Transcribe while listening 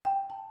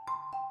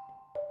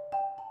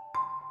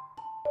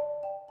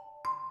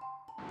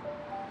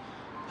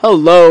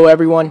Hello,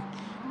 everyone.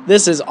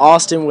 This is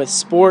Austin with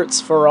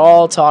Sports for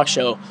All Talk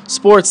Show.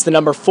 Sports, the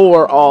number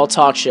 4 All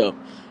Talk Show.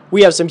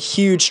 We have some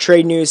huge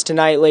trade news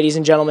tonight, ladies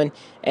and gentlemen,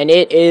 and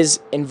it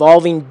is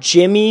involving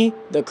Jimmy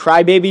the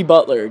Crybaby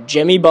Butler,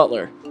 Jimmy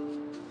Butler.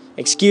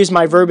 Excuse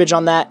my verbiage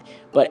on that,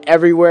 but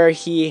everywhere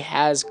he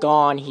has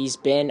gone, he's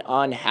been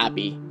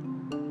unhappy.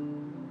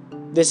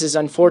 This is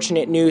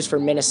unfortunate news for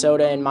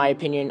Minnesota, in my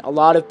opinion. A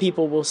lot of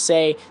people will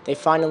say they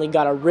finally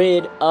got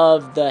rid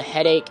of the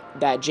headache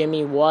that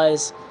Jimmy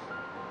was,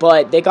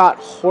 but they got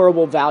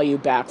horrible value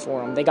back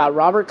for him. They got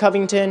Robert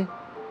Covington,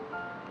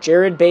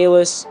 Jared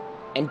Bayless,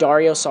 and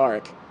Dario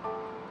Saric.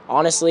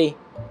 Honestly,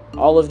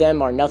 all of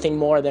them are nothing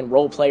more than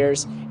role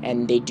players,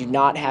 and they do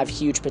not have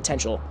huge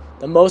potential.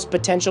 The most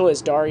potential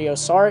is Dario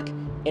Saric,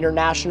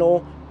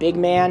 international, big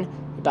man,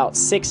 about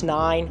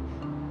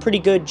 6'9", pretty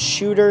good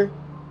shooter.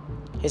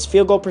 His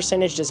field goal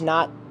percentage does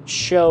not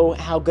show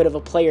how good of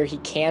a player he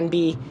can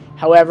be.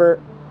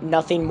 However,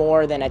 nothing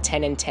more than a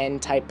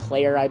 10-10 type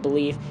player, I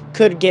believe.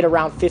 Could get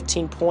around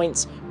 15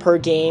 points per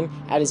game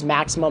at his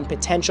maximum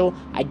potential.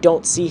 I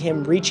don't see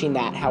him reaching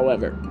that,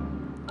 however.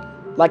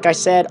 Like I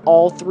said,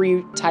 all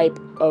three type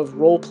of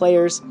role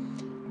players,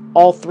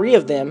 all three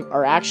of them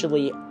are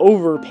actually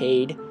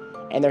overpaid,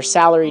 and their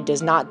salary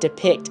does not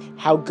depict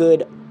how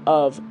good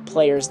of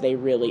players they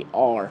really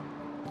are.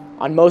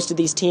 On most of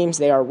these teams,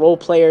 they are role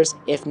players,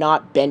 if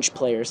not bench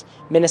players.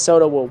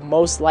 Minnesota will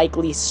most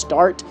likely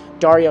start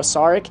Dario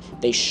Saric.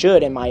 They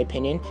should, in my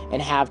opinion,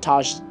 and have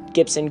Taj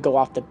Gibson go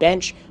off the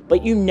bench.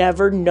 But you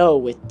never know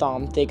with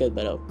Tom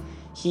Thibodeau.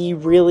 He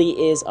really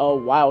is a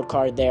wild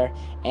card there,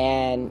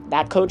 and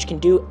that coach can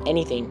do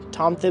anything.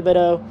 Tom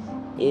Thibodeau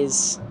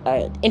is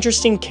an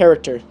interesting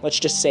character, let's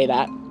just say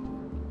that.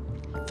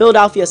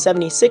 Philadelphia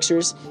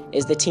 76ers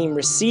is the team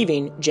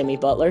receiving Jimmy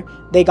Butler.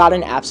 They got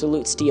an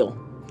absolute steal.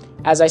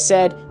 As I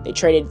said, they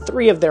traded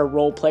 3 of their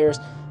role players,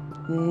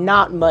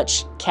 not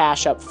much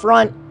cash up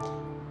front.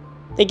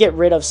 They get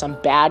rid of some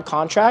bad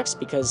contracts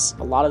because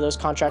a lot of those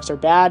contracts are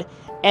bad,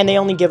 and they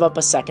only give up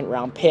a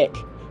second-round pick.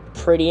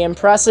 Pretty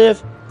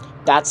impressive.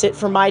 That's it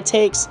for my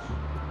takes.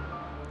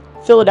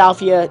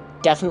 Philadelphia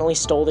definitely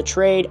stole the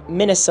trade.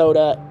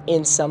 Minnesota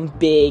in some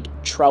big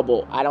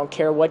trouble. I don't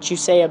care what you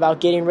say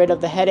about getting rid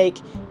of the headache.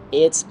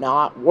 It's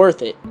not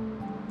worth it.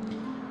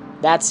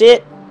 That's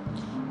it.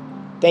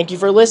 Thank you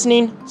for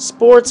listening.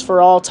 Sports for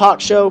All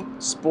Talk Show.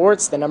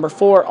 Sports, the number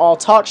 4 All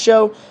Talk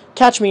Show.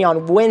 Catch me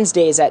on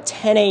Wednesdays at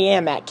 10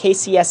 a.m. at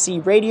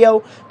KCSC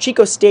Radio.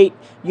 Chico State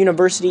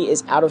University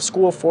is out of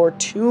school for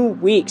 2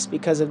 weeks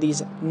because of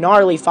these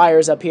gnarly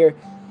fires up here.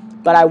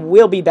 But I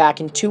will be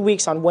back in 2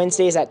 weeks on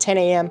Wednesdays at 10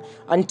 a.m.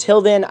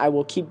 Until then, I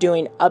will keep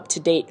doing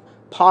up-to-date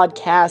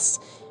podcasts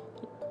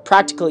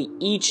practically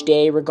each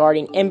day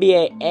regarding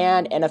NBA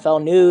and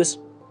NFL news.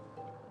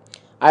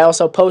 I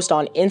also post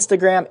on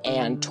Instagram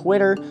and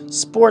Twitter,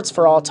 Sports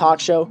for All Talk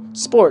Show,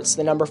 Sports,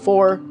 the number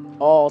 4,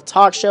 All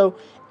Talk Show,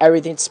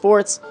 everything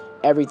sports,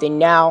 everything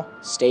now,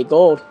 stay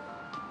gold.